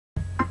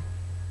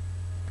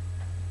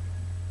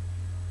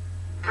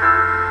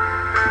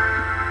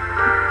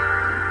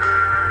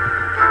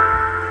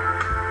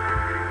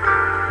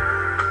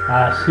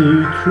I see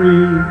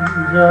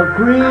trees of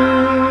green,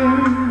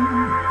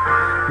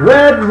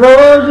 red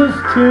roses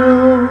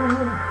too.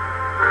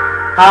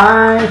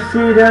 I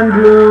see them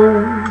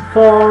bloom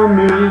for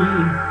me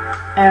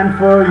and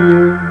for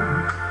you,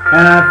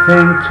 and I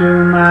think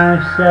to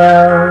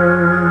myself,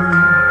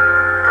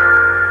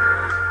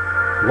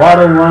 what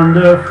a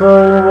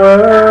wonderful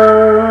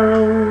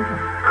world.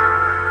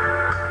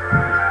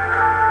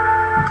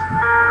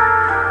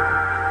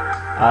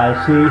 I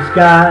see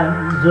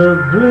skies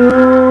of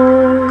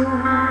blue,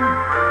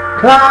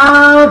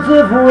 clouds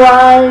of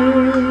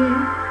white,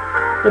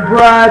 the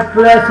bright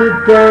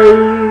blessed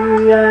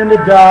day and the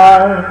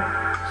dark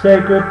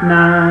sacred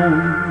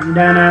night,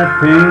 and I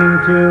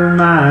think to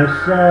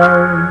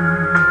myself,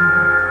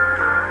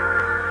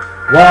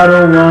 what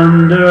a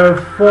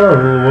wonderful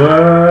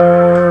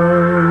world.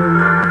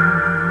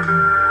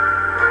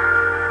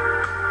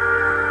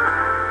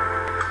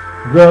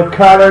 The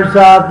colors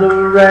of the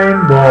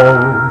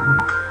rainbow,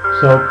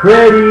 so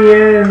pretty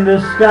in the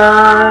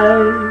sky,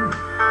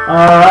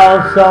 are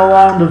also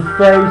on the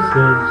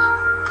faces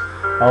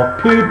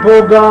of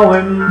people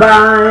going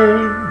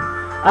by.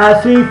 I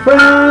see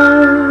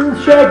friends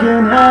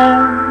shaking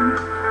hands,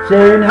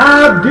 saying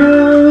how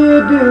do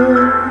you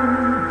do.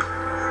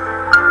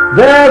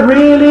 They're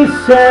really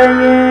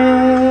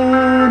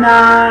saying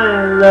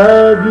I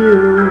love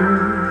you.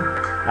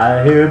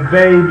 I hear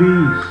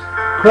babies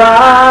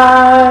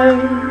cry,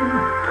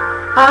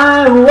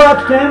 I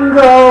watch them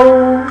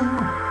grow.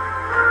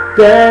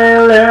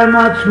 They'll learn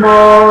much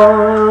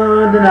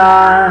more than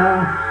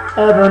I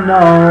ever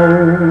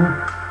know,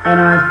 and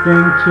I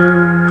think to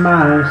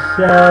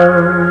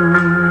myself,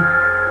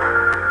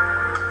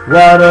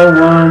 what a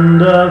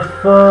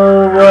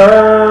wonderful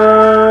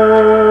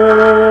world.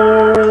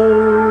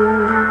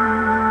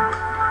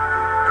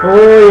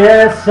 Oh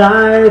yes,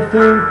 I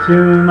think to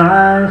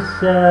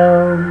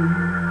myself,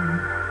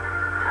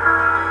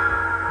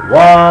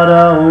 what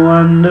a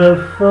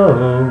wonderful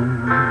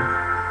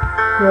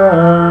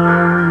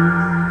world.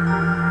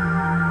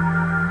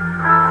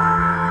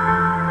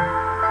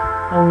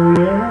 Oh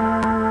yeah.